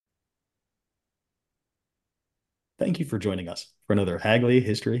Thank you for joining us for another Hagley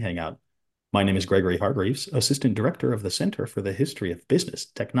History Hangout. My name is Gregory Hargreaves, Assistant Director of the Center for the History of Business,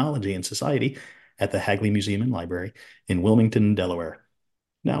 Technology, and Society at the Hagley Museum and Library in Wilmington, Delaware.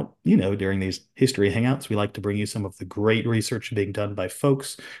 Now, during these history hangouts, we like to bring you some of the great research being done by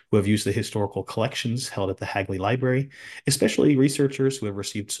folks who have used the historical collections held at the Hagley Library, especially researchers who have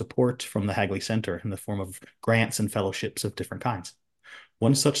received support from the Hagley Center in the form of grants and fellowships of different kinds.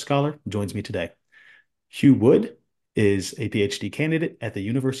 One such scholar joins me today. Hugh Wood is a PhD candidate at the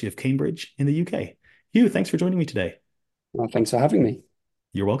University of Cambridge in the UK. Hugh, thanks for joining me today. Well, thanks for having me.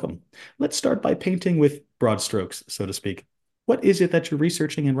 You're welcome. Let's start by painting with broad strokes, so to speak. What is it that you're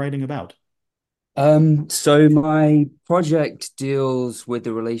researching and writing about? So my project deals with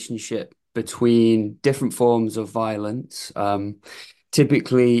the relationship between different forms of violence,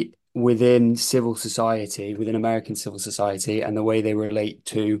 typically within civil society, within American civil society, and the way they relate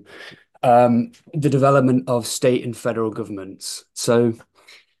to the development of state and federal governments. So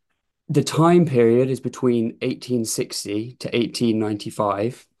the time period is between 1860 to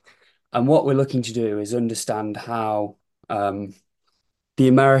 1895. And what we're looking to do is understand how the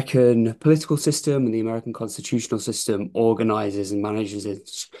American political system and the American constitutional system organizes and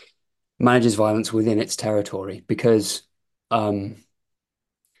manages violence within its territory because um,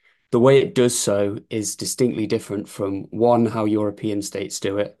 the way it does so is distinctly different from one, how European states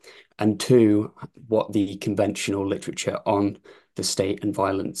do it, and two, what the conventional literature on the state and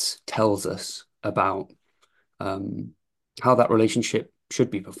violence tells us about um, how that relationship should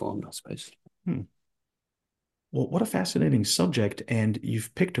be performed, I suppose. Hmm. Well, what a fascinating subject. And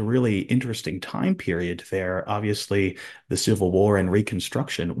you've picked a really interesting time period there. Obviously, the Civil War and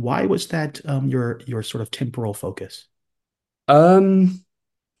Reconstruction. Why was that your sort of temporal focus? Um,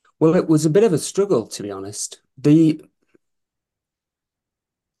 well, it was a bit of a struggle, to be honest. The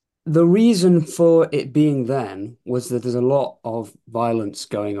reason for it being then was that there's a lot of violence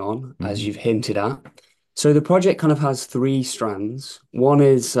going on, as Hmm. you've hinted at. So the project kind of has three strands. One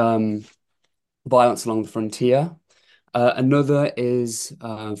is violence along the frontier. Another is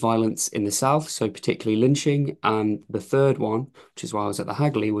violence in the South, so particularly lynching. And the third one, which is why I was at the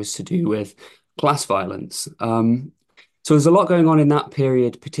Hagley, was to do with class violence. So there's a lot going on in that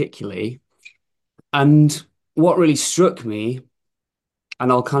period, particularly. And what really struck me,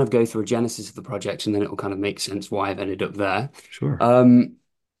 and I'll kind of go through a genesis of the project and then it'll kind of make sense why I've ended up there, Sure. um,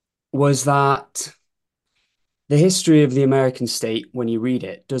 was that the history of the American state, when you read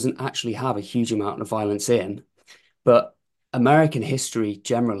it, doesn't actually have a huge amount of violence in. But American history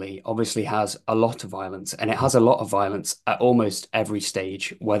generally obviously has a lot of violence, and it has a lot of violence at almost every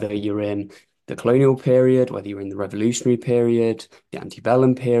stage, whether you're in the colonial period, whether you're in the revolutionary period, the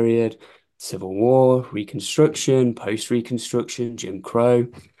antebellum period, Civil War, Reconstruction, post-Reconstruction, Jim Crow,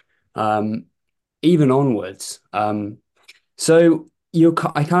 um, even onwards. So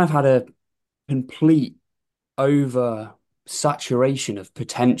I kind of had a complete over saturation of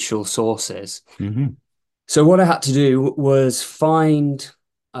potential sources. Hmm. So what I had to do was find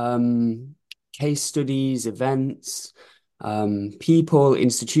case studies, events, people,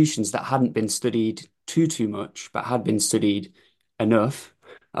 institutions that hadn't been studied too much, but had been studied enough.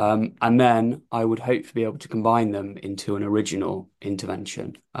 And then I would hope to be able to combine them into an original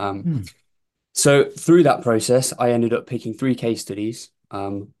intervention. Hmm. So through that process, I ended up picking three case studies.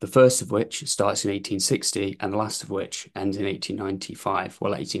 The first of which starts in 1860 and the last of which ends in 1895,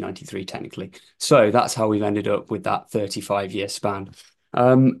 well, 1893 technically. So that's how we've ended up with that 35-year span.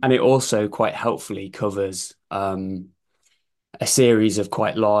 And it also quite helpfully covers a series of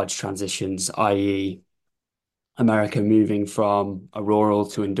quite large transitions, i.e., America moving from a rural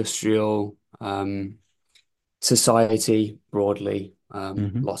to industrial society broadly,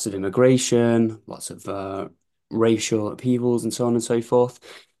 Hmm. lots of immigration, lots of racial upheavals, and so on and so forth.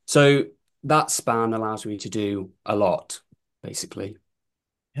 So that span allows me to do a lot, basically.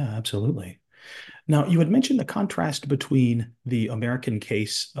 Yeah, absolutely. Now, you had mentioned the contrast between the American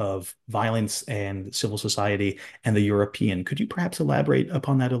case of violence and civil society and the European. Could you perhaps elaborate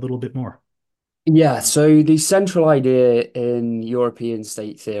upon that a little bit more? Yeah, so the central idea in European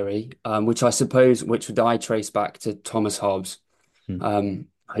state theory, which would I trace back to Thomas Hobbes, Hmm.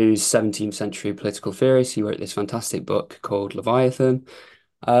 who's 17th century political theorist. He wrote this fantastic book called Leviathan,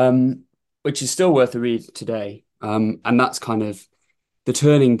 um, which is still worth a read today. And that's kind of the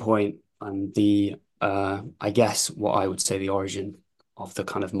turning point and I guess, what I would say the origin of the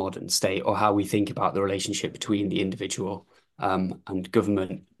kind of modern state, or how we think about the relationship between the individual and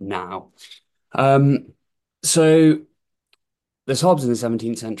government now. Um, so there's Hobbes in the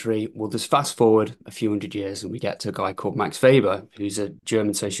 17th century. We'll just fast forward a few hundred years and we get to a guy called Max Weber, who's a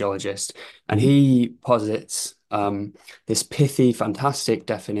German sociologist, and Hmm. he posits this pithy, fantastic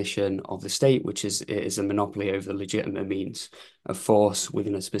definition of the state, which is it is a monopoly over the legitimate means of force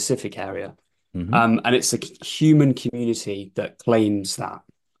within a specific area. Hmm. And it's a human community that claims that.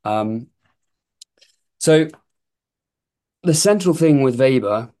 Um, so the central thing with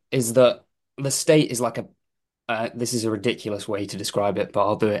Weber is that the state is like a this is a ridiculous way to describe it, but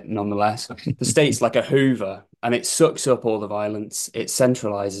I'll do it nonetheless. The state's like a Hoover, and it sucks up all the violence, it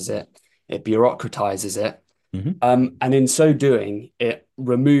centralizes it, it bureaucratizes it, Hmm. and in so doing, it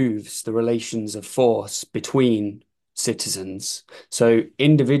removes the relations of force between citizens. So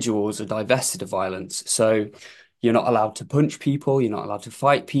individuals are divested of violence. So you're not allowed to punch people, you're not allowed to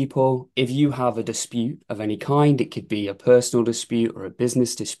fight people. If you have a dispute of any kind, it could be a personal dispute or a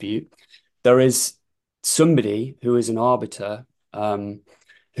business dispute, there is somebody who is an arbiter,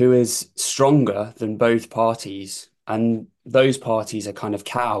 who is stronger than both parties. And those parties are kind of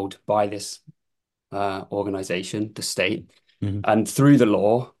cowed by this organization, the state. Hmm. And through the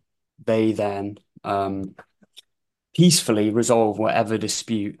law, they then peacefully resolve whatever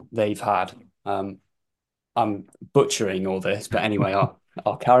dispute they've had. I'm butchering all this, but anyway,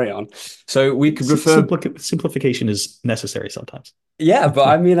 I'll carry on. So we could refer, Simplification is necessary sometimes. yeah, but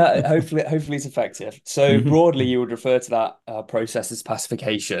I mean, hopefully it's effective. So broadly, Hmm. you would refer to that process as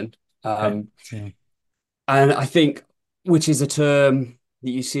pacification. Okay. Um, Yeah. and I think, which is a term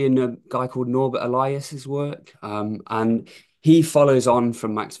that you see in a guy called Norbert Elias's work. And he follows on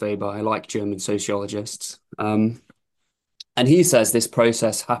from Max Weber. I like German sociologists. And he says this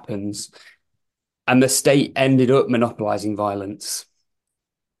process happens, and the state ended up monopolizing violence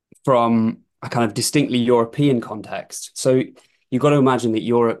from a kind of distinctly European context. So you've got to imagine that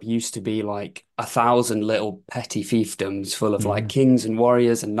Europe used to be like 1,000 little petty fiefdoms full of like Hmm. kings and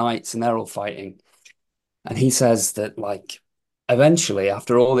warriors and knights, and they're all fighting. And he says that, like, eventually,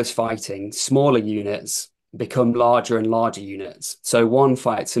 after all this fighting, smaller units become larger and larger units. So one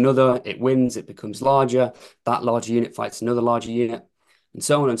fights another, it wins, it becomes larger. That larger unit fights another larger unit, and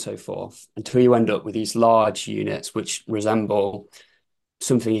so on and so forth, until you end up with these large units which resemble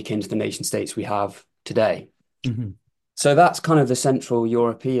something akin to the nation states we have today. Hmm. So that's kind of the Central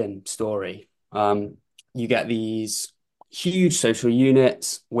European story. You get these huge social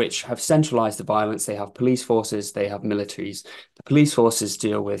units which have centralized the violence. They have police forces, they have militaries. The police forces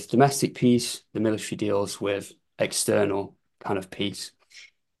deal with domestic peace, the military deals with external kind of peace.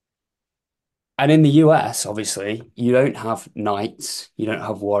 And in the US, obviously, you don't have knights, you don't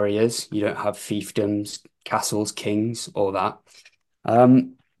have warriors, you don't have fiefdoms, castles, kings, all that.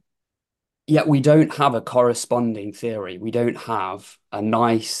 Um, Yet we don't have a corresponding theory. We don't have a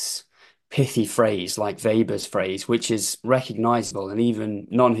nice, pithy phrase like Weber's phrase, which is recognizable, and even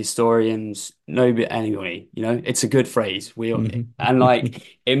non-historians know. But anyway, it's a good phrase. Hmm. And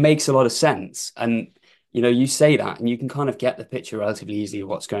like it makes a lot of sense. And you say that, and you can kind of get the picture relatively easily of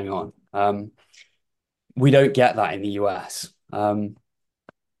what's going on. We don't get that in the US.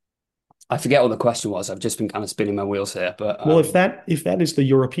 I forget what the question was. I've just been kind of spinning my wheels here, but Well, if that is the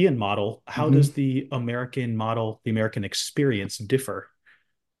European model, how does Mhm. the American model, the American experience differ?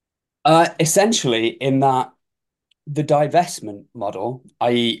 Essentially, in that the divestment model,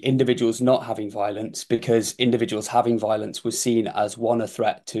 i.e., individuals not having violence, because individuals having violence was seen as one, a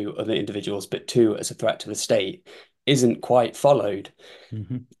threat to other individuals, but two, as a threat to the state, isn't quite followed.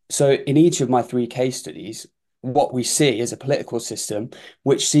 Hmm. So, in each of my three case studies, what we see is a political system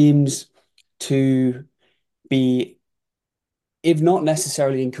which seems to be, if not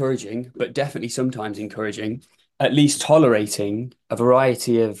necessarily encouraging, but definitely sometimes encouraging, at least tolerating a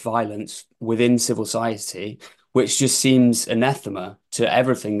variety of violence within civil society, which just seems anathema to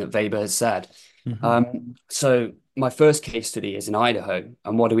everything that Weber has said. Hmm. So my first case study is in Idaho,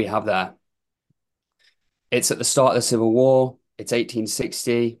 and what do we have there? It's at the start of the Civil War. It's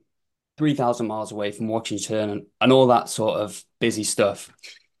 1860, 3,000 miles away from Washington, and all that sort of busy stuff.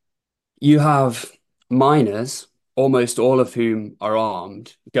 You have miners, almost all of whom are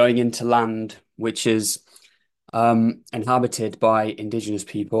armed, going into land which is inhabited by indigenous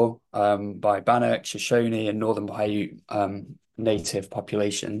people, by Bannock, Shoshone, and Northern Bayou native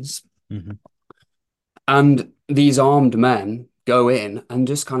populations. Hmm. And these armed men go in and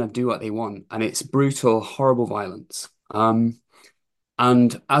just kind of do what they want. And it's brutal, horrible violence.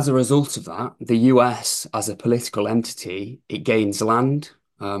 And as a result of that, the US, as a political entity, it gains land,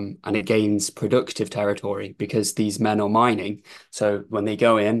 and it gains productive territory because these men are mining. So when they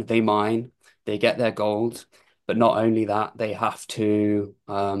go in, they mine, they get their gold. But not only that, they have to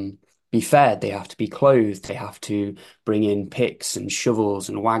be fed, they have to be clothed, they have to bring in picks and shovels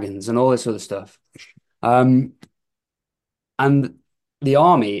and wagons and all this other stuff. Um, and the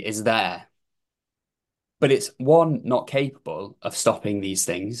army is there. but it's one, not capable of stopping these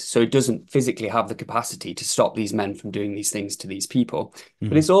things. So it doesn't physically have the capacity to stop these men from doing these things to these people. But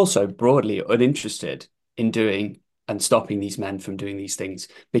Mm-hmm. it's also broadly uninterested in doing and stopping these men from doing these things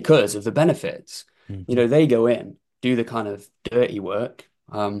because of the benefits. You Mm-hmm. know, they go in, do the kind of dirty work.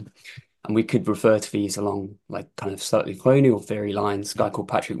 And we could refer to these along like kind of slightly colonial theory lines. A guy called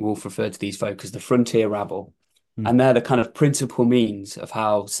Patrick Wolfe referred to these folk as the frontier rabble. Mm-hmm. And they're the kind of principal means of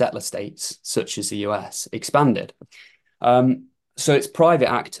how settler states, such as the US, expanded. Um, so it's private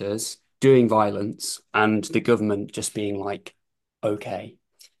actors doing violence and the government just being like, okay.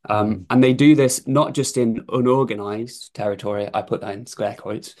 Mm-hmm. And they do this not just in unorganized territory, I put that in square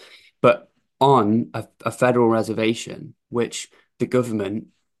quotes, but on a federal reservation, which the government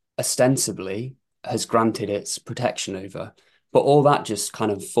ostensibly has granted its protection over. But all that just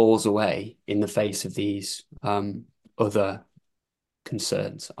kind of falls away in the face of these other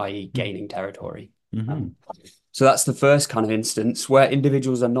concerns, i.e., gaining territory. Mm-hmm. Um, so that's the first kind of instance where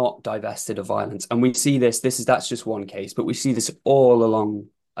individuals are not divested of violence. And we see this, that's just one case, but we see this all along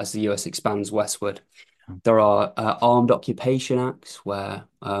as the US expands westward. There are armed occupation acts where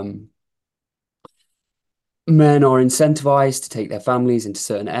men are incentivized to take their families into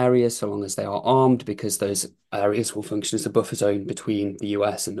certain areas so long as they are armed, because those areas will function as a buffer zone between the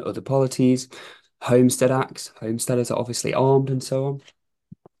US and other polities. Homestead acts, homesteaders are obviously armed and so on.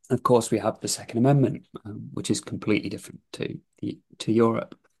 Of course, we have the Second Amendment, which is completely different to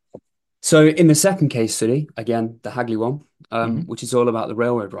Europe. So, in the second case study, again, the Hagley one, Mm-hmm. which is all about the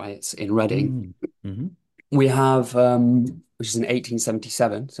railroad riots in Reading, Mm-hmm. we have, which is in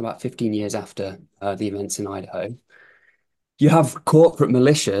 1877, so about 15 years after the events in Idaho. You have corporate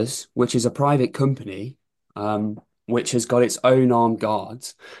militias, which is a private company, which has got its own armed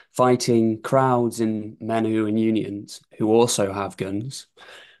guards, fighting crowds in men who are in unions who also have guns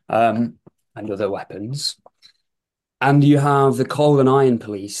and other weapons. And you have the coal and iron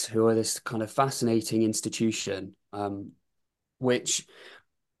police, who are this kind of fascinating institution, which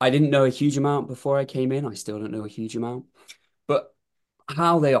I didn't know a huge amount before I came in. I still don't know a huge amount. But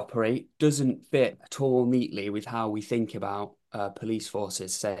how they operate doesn't fit at all neatly with how we think about police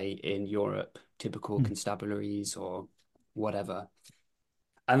forces, say in Europe, typical constabularies or whatever.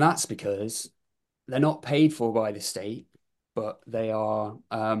 And that's because they're not paid for by the state, but they are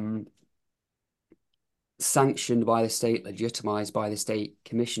sanctioned by the state, legitimized by the state,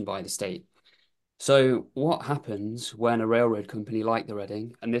 commissioned by the state. So what happens when a railroad company like the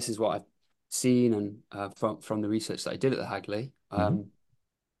Reading, and this is what I've seen and from the research that I did at the Hagley, Mm-hmm.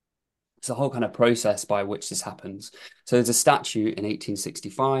 it's a whole kind of process by which this happens. So there's a statute in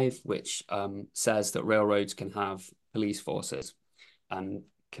 1865 which says that railroads can have police forces and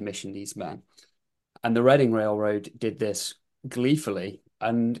commission these men. And the Reading Railroad did this gleefully.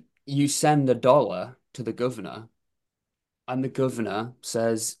 And you send $1 to the governor, and the governor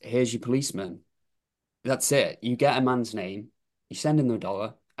says, "Here's your policeman." That's it. You get a man's name, you send him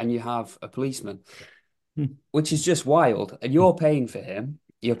 $1, and you have a policeman, which is just wild. And you're paying for him.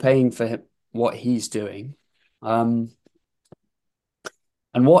 You're paying for him, what he's doing. Um,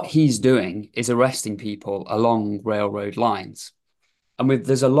 and what he's doing is arresting people along railroad lines. And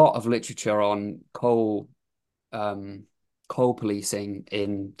there's a lot of literature on um, coal policing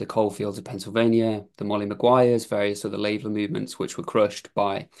in the coal fields of Pennsylvania, the Molly Maguires, various other labor movements, which were crushed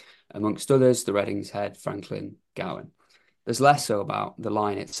by, amongst others, the Redding's head, Franklin Gowan. There's less so about the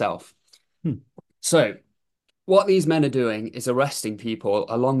line itself. So, what these men are doing is arresting people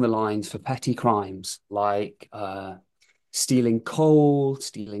along the lines for petty crimes like stealing coal,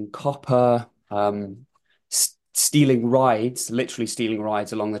 stealing copper, stealing rides, literally stealing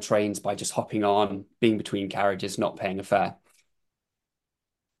rides along the trains by just hopping on, being between carriages, not paying a fare.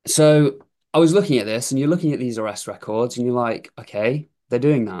 So I was looking at this, and you're looking at these arrest records, and you're like, okay, they're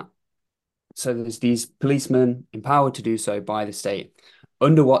doing that. So there's these policemen empowered to do so by the state.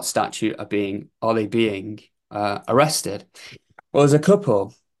 Under what statute are they being arrested? Well, there's a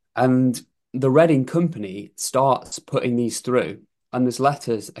couple, and the Reading Company starts putting these through, and there's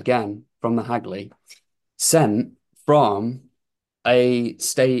letters again from the Hagley sent from a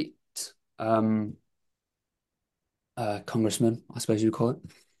state um, congressman, I suppose you'd call it,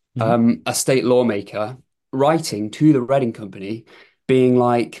 Mm-hmm. a state lawmaker writing to the Reading Company, being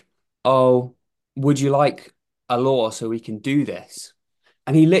like, "Oh, would you like a law so we can do this?"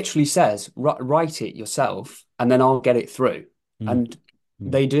 And he literally says, "Write it yourself, and then I'll get it through." And Mm-hmm.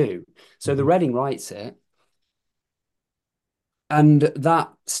 they do. So the Mm-hmm. Reading writes it, and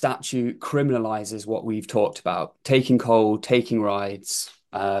that statute criminalizes what we've talked about: taking coal, taking rides,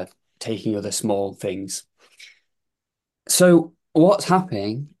 taking other small things. So what's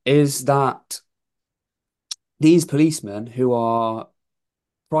happening is that these policemen who are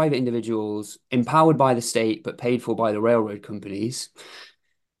private individuals empowered by the state but paid for by the railroad companies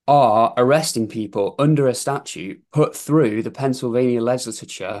are arresting people under a statute put through the Pennsylvania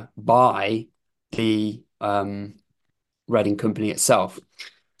legislature by the Reading Company itself.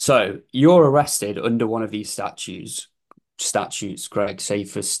 So you're arrested under one of these statutes, Greg, say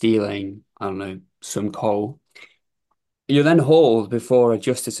for stealing, I don't know, some coal. You're then hauled before a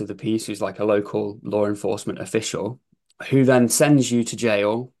justice of the peace, who's like a local law enforcement official, who then sends you to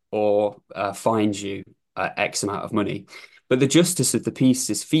jail or fines you X amount of money. But the justice of the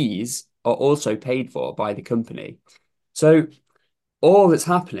peace's fees are also paid for by the company. So all that's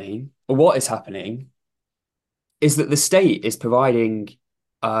happening, or what is happening, is that the state is providing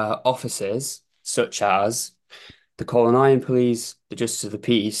officers such as the Coal and Iron Police, the Justice of the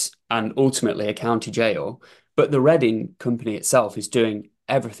Peace, and ultimately a county jail. But the Reading Company itself is doing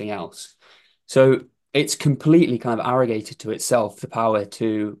everything else. So it's completely kind of arrogated to itself the power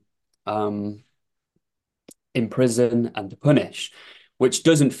to um, imprison and to punish, which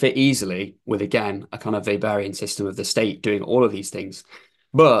doesn't fit easily with, again, a kind of Weberian system of the state doing all of these things.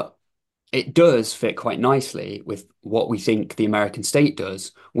 But it does fit quite nicely with what we think the American state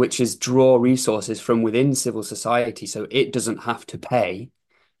does, which is draw resources from within civil society so it doesn't have to pay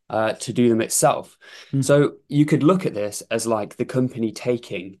to do them itself. Mhm. So you could look at this as like the company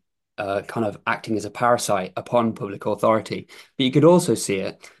taking, kind of acting as a parasite upon public authority. But you could also see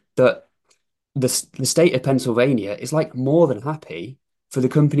it that the state of Pennsylvania is like more than happy for the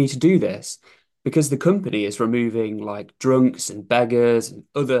company to do this because the company is removing like drunks and beggars and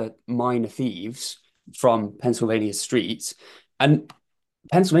other minor thieves from Pennsylvania's streets, and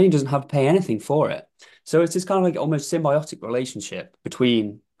Pennsylvania doesn't have to pay anything for it. So it's this kind of like almost symbiotic relationship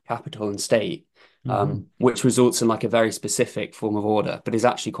between capital and state, Mhm. which results in like a very specific form of order, but is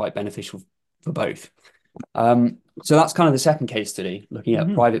actually quite beneficial for both. So that's kind of the second case study, looking at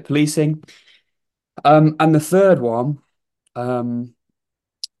Mhm. private policing. And the third one um,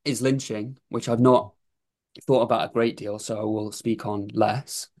 is lynching, which I've not thought about a great deal, so I will speak on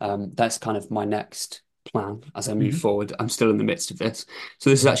less. That's kind of my next plan as I move Mhm. forward. I'm still in the midst of this, so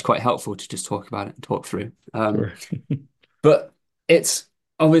this is Mhm. actually quite helpful to just talk about it and talk through. Sure. But it's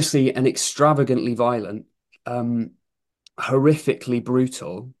obviously an extravagantly violent, um, horrifically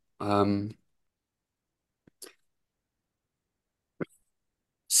brutal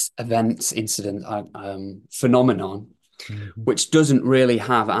incident, phenomenon Mhm. which doesn't really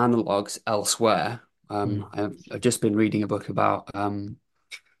have analogs elsewhere. Mhm. I've just been reading a book about,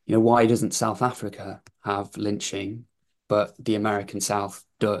 why doesn't South Africa have lynching, but the American South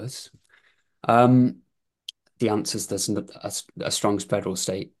does? Um, the answer is there's a strong federal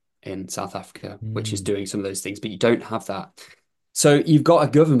state in South Africa, which is Mhm. doing some of those things, but you don't have that. So you've got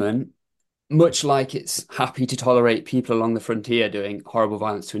a government, much like it's happy to tolerate people along the frontier doing horrible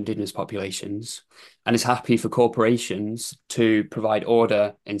violence to indigenous populations, and is happy for corporations to provide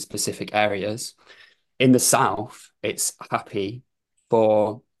order in specific areas. In the South, it's happy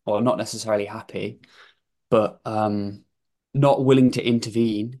for, or not necessarily happy, but not willing to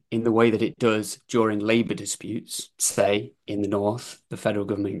intervene in the way that it does during labor disputes. Say in the North, the federal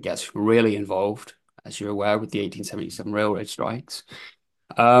government gets really involved, as you're aware, with the 1877 railroad strikes.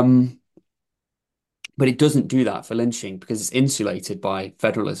 Um, but it doesn't do that for lynching because it's insulated by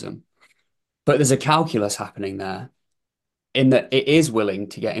federalism. But there's a calculus happening there in that it is willing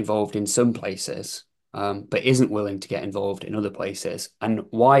to get involved in some places, but isn't willing to get involved in other places. And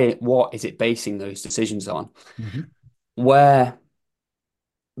why? What is it basing those decisions on? Mhm. Where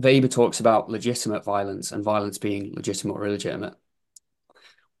Weber talks about legitimate violence and violence being legitimate or illegitimate,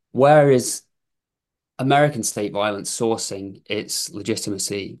 where is American state violence sourcing its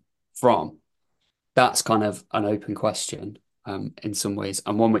legitimacy from? That's kind of an open question in some ways,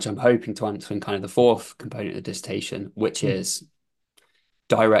 and one which I'm hoping to answer in kind of the fourth component of the dissertation, which Mhm. is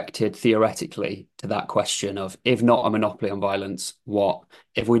directed theoretically to that question of if not a monopoly on violence, what?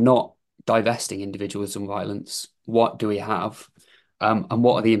 If we're not divesting individuals from violence, what do we have? And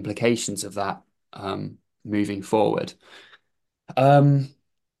what are Mhm. the implications of that moving forward? Um,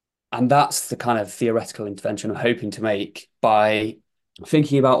 and that's the kind of theoretical intervention I'm hoping to make by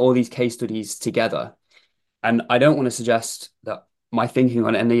thinking about all these case studies together. And I don't want to suggest that my thinking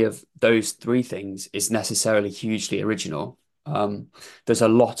on any of those three things is necessarily hugely original. There's a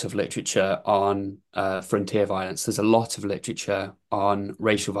lot of literature on frontier violence. There's a lot of literature on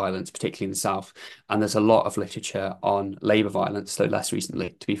racial violence, particularly in the South. And there's a lot of literature on labor violence, though less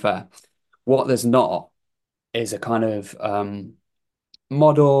recently, to be fair. What there's not is a kind of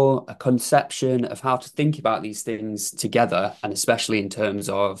model, a conception of how to think about these things together, and especially in terms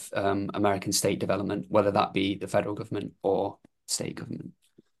of American state development, whether that be the federal government or state government.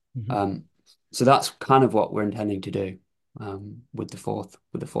 Mhm. Um, so that's kind of what we're intending to do with the fourth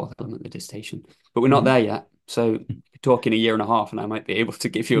element, the dissertation. But we're not Mhm. there yet. So talk in a year and a half, and I might be able to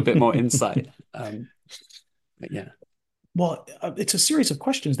give you a bit more insight. But yeah. Well, it's a series of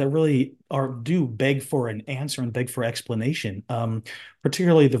questions that really are do beg for an answer and beg for explanation.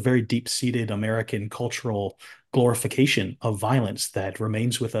 Particularly the very deep-seated American cultural glorification of violence that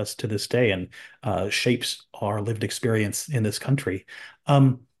remains with us to this day and shapes our lived experience in this country.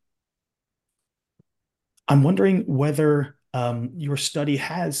 Um, I'm wondering whether your study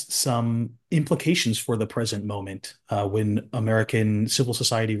has some implications for the present moment when American civil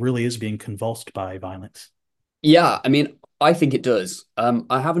society really is being convulsed by violence. Yeah, I mean, I think it does.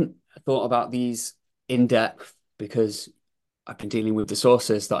 I haven't thought about these in depth because I've been dealing with the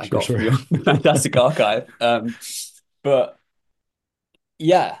sources that I Sure, got sure. from your fantastic archive. But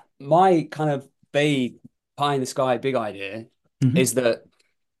yeah, my kind of vague pie in the sky big idea Hmm. is that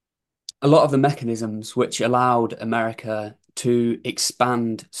a lot of the mechanisms which allowed America to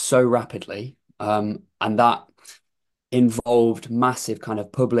expand so rapidly, and that involved massive kind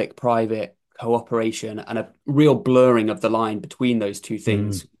of public-private cooperation and a real blurring of the line between those two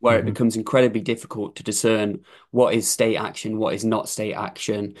things, where it Mm-hmm. becomes incredibly difficult to discern what is state action, what is not state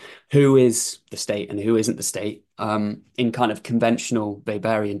action, who is the state and who isn't the state, in kind of conventional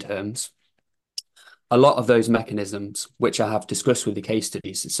Weberian terms. A lot of those mechanisms, which I have discussed with the case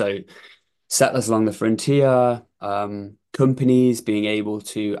studies, so settlers along the frontier, companies being able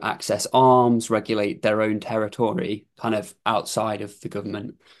to access arms, regulate their own territory, kind of outside of the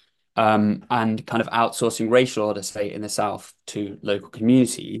government, and kind of outsourcing racial order, say in the South, to local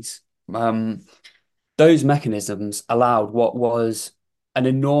communities. Those mechanisms allowed what was an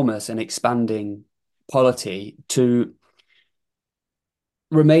enormous and expanding polity to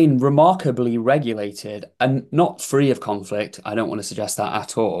remain remarkably regulated and not free of conflict. I don't want to suggest that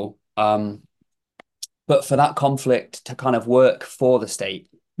at all. But for that conflict to kind of work for the state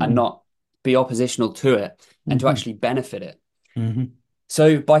and Mm-hmm. not be oppositional to it and to Mm-hmm. actually benefit it. Mm-hmm.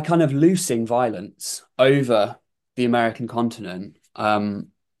 So by kind of loosing violence over the American continent,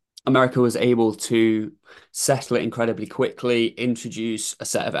 America was able to settle it incredibly quickly, introduce a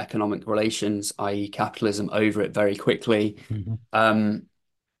set of economic relations, i.e., capitalism, over it very quickly, Mm-hmm. um,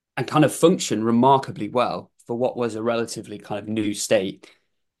 and kind of function remarkably well for what was a relatively kind of new state.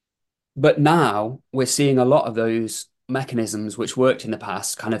 But now we're seeing a lot of those mechanisms which worked in the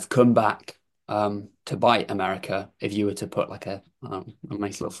past kind of come back to bite America, if you were to put like a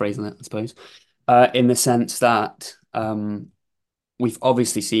nice little phrase on it, I suppose, in the sense that we've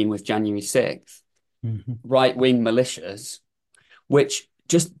obviously seen with January 6th, Mm-hmm. right-wing militias, which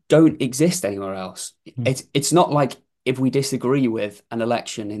just don't exist anywhere else. It's not like if we disagree with an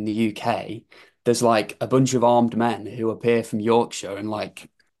election in the UK, there's like a bunch of armed men who appear from Yorkshire and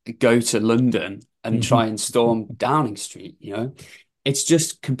like go to London and Mm-hmm. try and storm Downing Street, you know? It's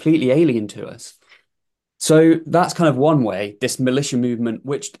just completely alien to us. So that's kind of one way, this militia movement,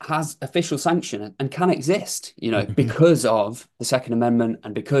 which has official sanction and can exist, you know, Mm-hmm. because of the Second Amendment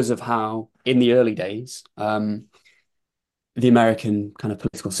and because of how, in the early days, the American kind of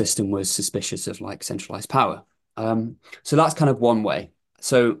political system was suspicious of like centralized power. So that's kind of one way.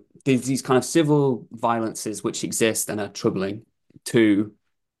 So there's these kind of civil violences which exist and are troubling to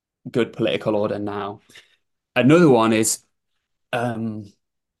good political order now. Another one is I'm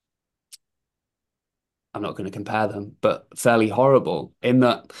not going to compare them, but fairly horrible in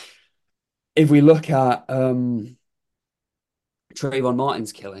that if we look at Trayvon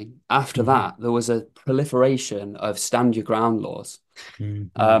Martin's killing, after Mm-hmm. that there was a proliferation of stand your ground laws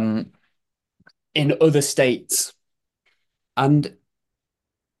Mm-hmm. um, in other states, and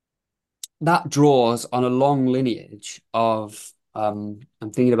that draws on a long lineage of I'm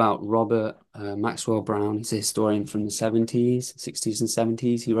thinking about Robert Maxwell Brown. He's a historian from the 70s, 60s and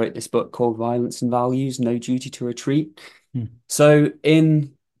 70s. He wrote this book called Violence and Values, No Duty to Retreat. So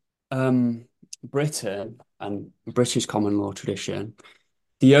in um, Britain and British common law tradition,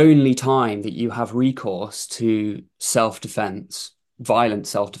 the only time that you have recourse to self-defense, violent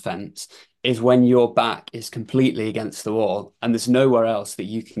self-defense, is when your back is completely against the wall and there's nowhere else that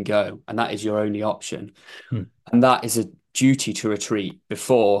you can go, and that is your only option. Mm-hmm. And that is a duty to retreat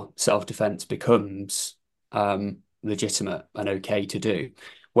before self-defense becomes legitimate and okay to do.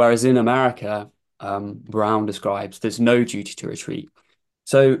 Whereas in America, Brown describes there's no duty to retreat.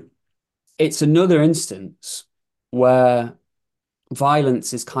 So it's another instance where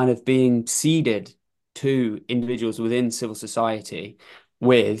violence is kind of being ceded to individuals within civil society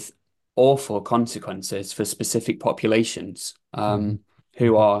with awful consequences for specific populations Mhm.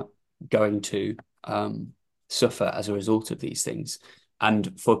 who Mhm. are going to suffer as a result of these things,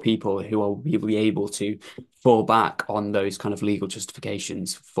 and for people who will be able to fall back on those kind of legal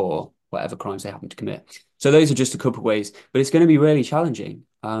justifications for whatever crimes they happen to commit. So those are just a couple of ways, but it's going to be really challenging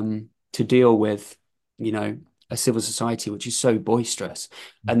to deal with, you know, a civil society which is so boisterous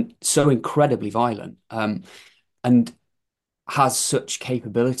and so incredibly violent, and has such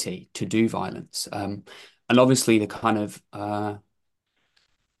capability to do violence. And obviously the kind of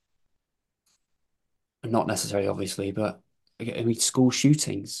not necessarily obviously, but I mean school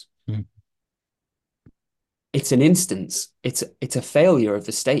shootings. Mhm. It's an instance. It's a failure of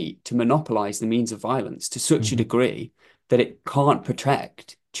the state to monopolize the means of violence to such a Mhm. degree that it can't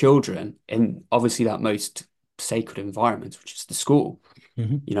protect children in obviously that most sacred environment, which is the school.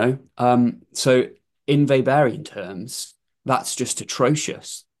 Mhm. You know, so in Weberian terms, that's just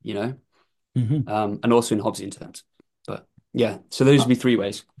atrocious. You know, Mhm. and also in Hobbesian terms. But yeah, so those would Uh, be three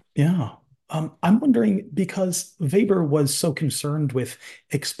ways. Yeah. I'm wondering because Weber was so concerned with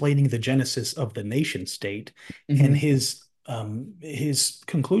explaining the genesis of the nation state, and Hmm. his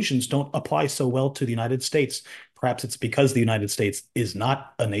conclusions don't apply so well to the United States. Perhaps it's because the United States is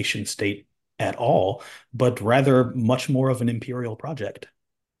not a nation state at all, but rather much more of an imperial project.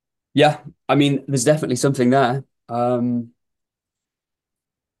 Yeah, I mean, there's definitely something there.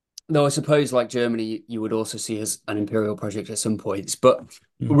 Though I suppose, like Germany, you would also see as an imperial project at some points. But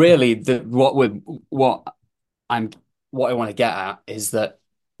Mhm. really, what I'm what I want to get at is that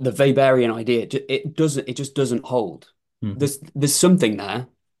the Weberian idea it just doesn't hold. Mhm. There's something there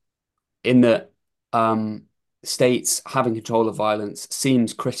in that states having control of violence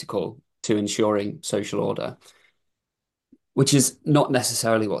seems critical to ensuring social order, which is not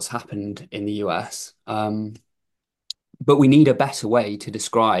necessarily what's happened in the US. But we need a better way to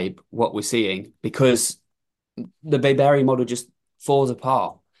describe what we're seeing because the Weberian model just falls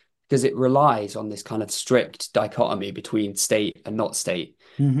apart because it relies on this kind of strict dichotomy between state and not state.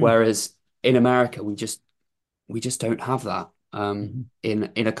 Mhm. Whereas in America, we just don't have that Mhm.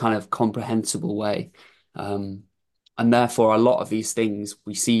 in a kind of comprehensible way. Um, and therefore, a lot of these things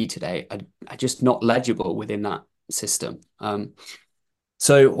we see today are just not legible within that system.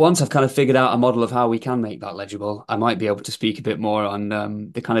 So once I've kind of figured out a model of how we can make that legible, I might be able to speak a bit more on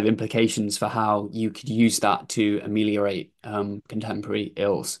the kind of implications for how you could use that to ameliorate contemporary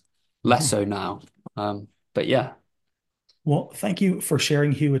ills. Less Mhm. so now. But yeah, Well, thank you for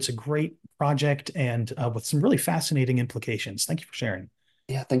sharing, Hugh. It's a great project and with some really fascinating implications. Thank you for sharing.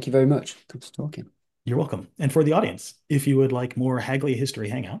 yeah, thank you very much. Thanks for talking. You're welcome. And for the audience, if you would like more Hagley History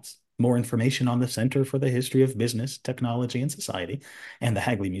Hangouts, more information on the Center for the History of Business, Technology, and Society, and the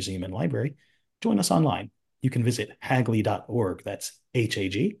Hagley Museum and Library, join us online. You can visit hagley.org. That's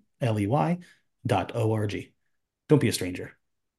Hagley.org. Don't be a stranger.